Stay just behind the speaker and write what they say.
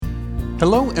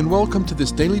Hello and welcome to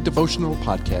this daily devotional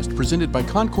podcast presented by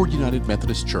Concord United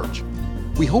Methodist Church.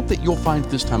 We hope that you'll find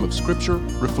this time of scripture,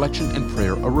 reflection, and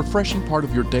prayer a refreshing part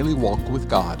of your daily walk with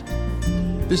God.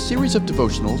 This series of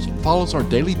devotionals follows our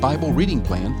daily Bible reading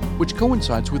plan, which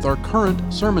coincides with our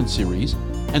current sermon series,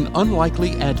 An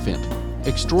Unlikely Advent,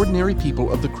 Extraordinary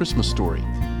People of the Christmas Story.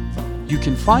 You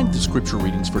can find the scripture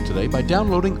readings for today by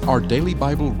downloading our daily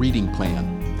Bible reading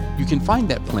plan. You can find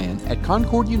that plan at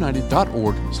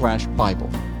concordunited.org/Bible.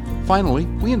 Finally,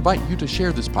 we invite you to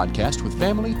share this podcast with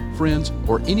family, friends,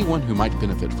 or anyone who might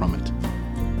benefit from it.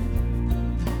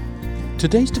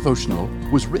 Today's devotional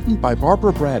was written by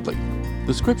Barbara Bradley.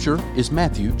 The scripture is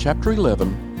Matthew chapter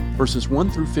 11, verses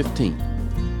 1 through 15.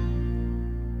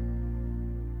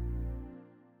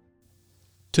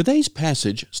 Today's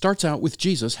passage starts out with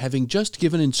Jesus having just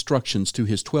given instructions to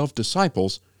his 12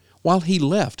 disciples while he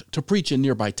left to preach in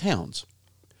nearby towns.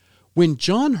 When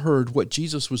John heard what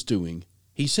Jesus was doing,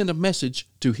 he sent a message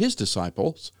to his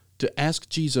disciples to ask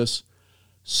Jesus,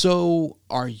 "So,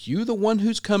 are you the one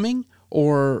who's coming,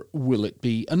 or will it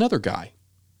be another guy?"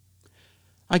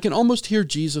 I can almost hear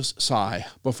Jesus sigh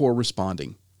before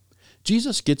responding.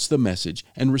 Jesus gets the message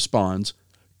and responds,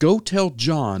 "Go tell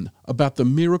John about the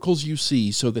miracles you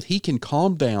see so that he can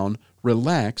calm down,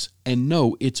 relax, and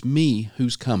know it's me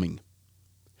who's coming."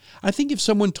 I think if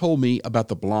someone told me about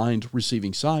the blind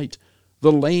receiving sight,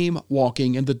 the lame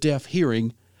walking, and the deaf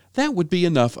hearing, that would be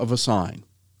enough of a sign.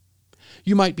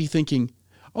 You might be thinking,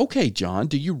 "Okay, John,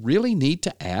 do you really need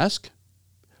to ask?"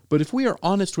 But if we are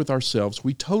honest with ourselves,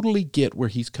 we totally get where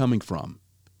he's coming from.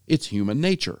 It's human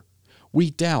nature. We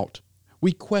doubt,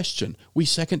 we question, we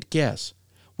second guess.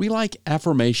 We like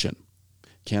affirmation.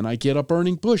 "Can I get a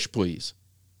burning bush, please?"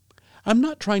 I'm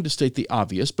not trying to state the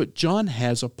obvious, but John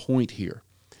has a point here.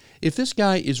 If this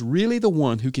guy is really the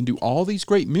one who can do all these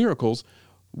great miracles,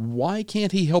 why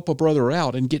can't he help a brother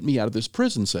out and get me out of this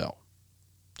prison cell?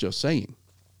 Just saying.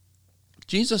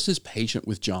 Jesus is patient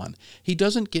with John. He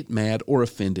doesn't get mad or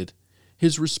offended.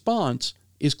 His response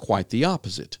is quite the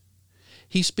opposite.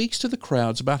 He speaks to the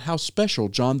crowds about how special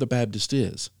John the Baptist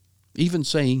is, even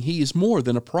saying he is more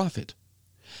than a prophet.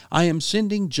 "I am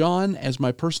sending John as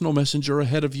my personal messenger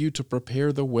ahead of you to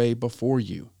prepare the way before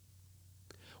you."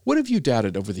 What have you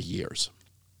doubted over the years?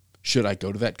 Should I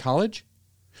go to that college?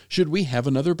 Should we have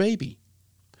another baby?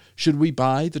 Should we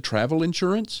buy the travel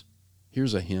insurance?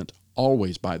 Here's a hint,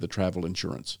 always buy the travel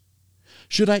insurance.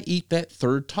 Should I eat that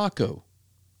third taco?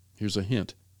 Here's a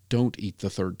hint, don't eat the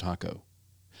third taco.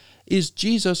 Is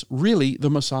Jesus really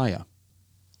the Messiah?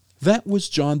 That was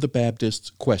John the Baptist's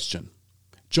question.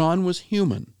 John was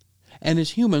human, and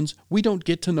as humans, we don't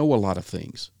get to know a lot of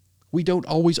things. We don't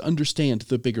always understand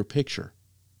the bigger picture.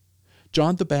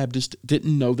 John the Baptist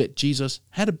didn't know that Jesus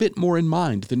had a bit more in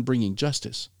mind than bringing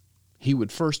justice. He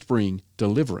would first bring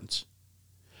deliverance.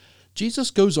 Jesus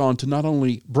goes on to not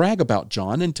only brag about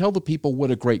John and tell the people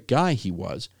what a great guy he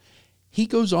was, he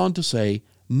goes on to say,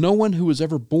 no one who was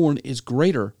ever born is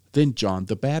greater than John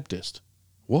the Baptist.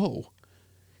 Whoa!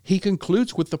 He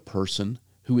concludes with the person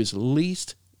who is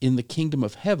least in the kingdom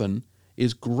of heaven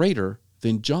is greater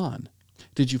than John.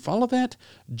 Did you follow that?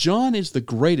 John is the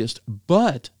greatest,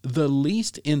 but the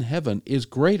least in heaven is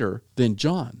greater than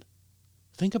John.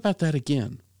 Think about that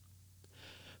again.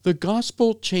 The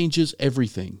gospel changes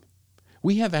everything.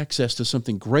 We have access to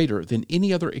something greater than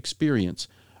any other experience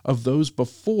of those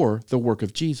before the work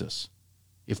of Jesus.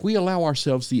 If we allow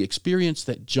ourselves the experience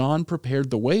that John prepared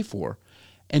the way for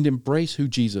and embrace who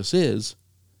Jesus is,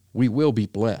 we will be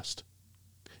blessed.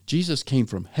 Jesus came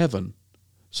from heaven,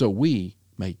 so we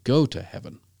may go to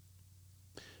heaven.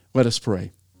 Let us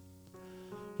pray.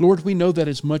 Lord, we know that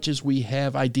as much as we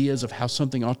have ideas of how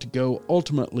something ought to go,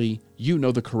 ultimately, you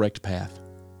know the correct path.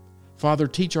 Father,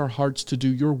 teach our hearts to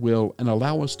do your will and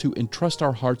allow us to entrust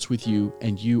our hearts with you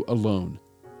and you alone.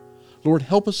 Lord,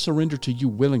 help us surrender to you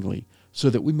willingly so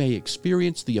that we may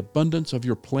experience the abundance of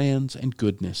your plans and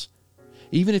goodness.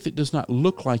 Even if it does not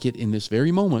look like it in this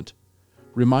very moment,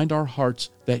 remind our hearts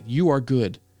that you are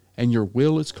good and your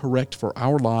will is correct for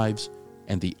our lives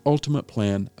and the ultimate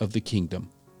plan of the kingdom.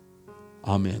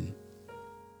 Amen.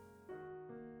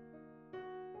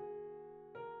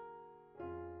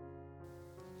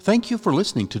 Thank you for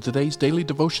listening to today's daily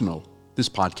devotional. This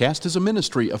podcast is a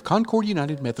ministry of Concord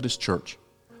United Methodist Church.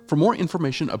 For more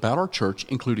information about our church,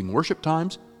 including worship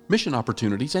times, mission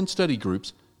opportunities, and study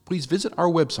groups, please visit our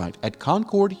website at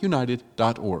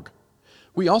concordunited.org.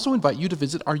 We also invite you to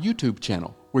visit our YouTube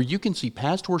channel, where you can see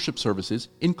past worship services,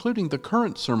 including the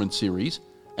current sermon series,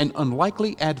 An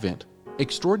Unlikely Advent,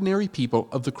 Extraordinary People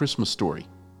of the Christmas Story.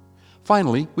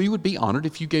 Finally, we would be honored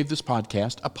if you gave this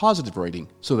podcast a positive rating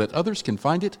so that others can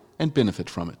find it and benefit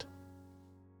from it.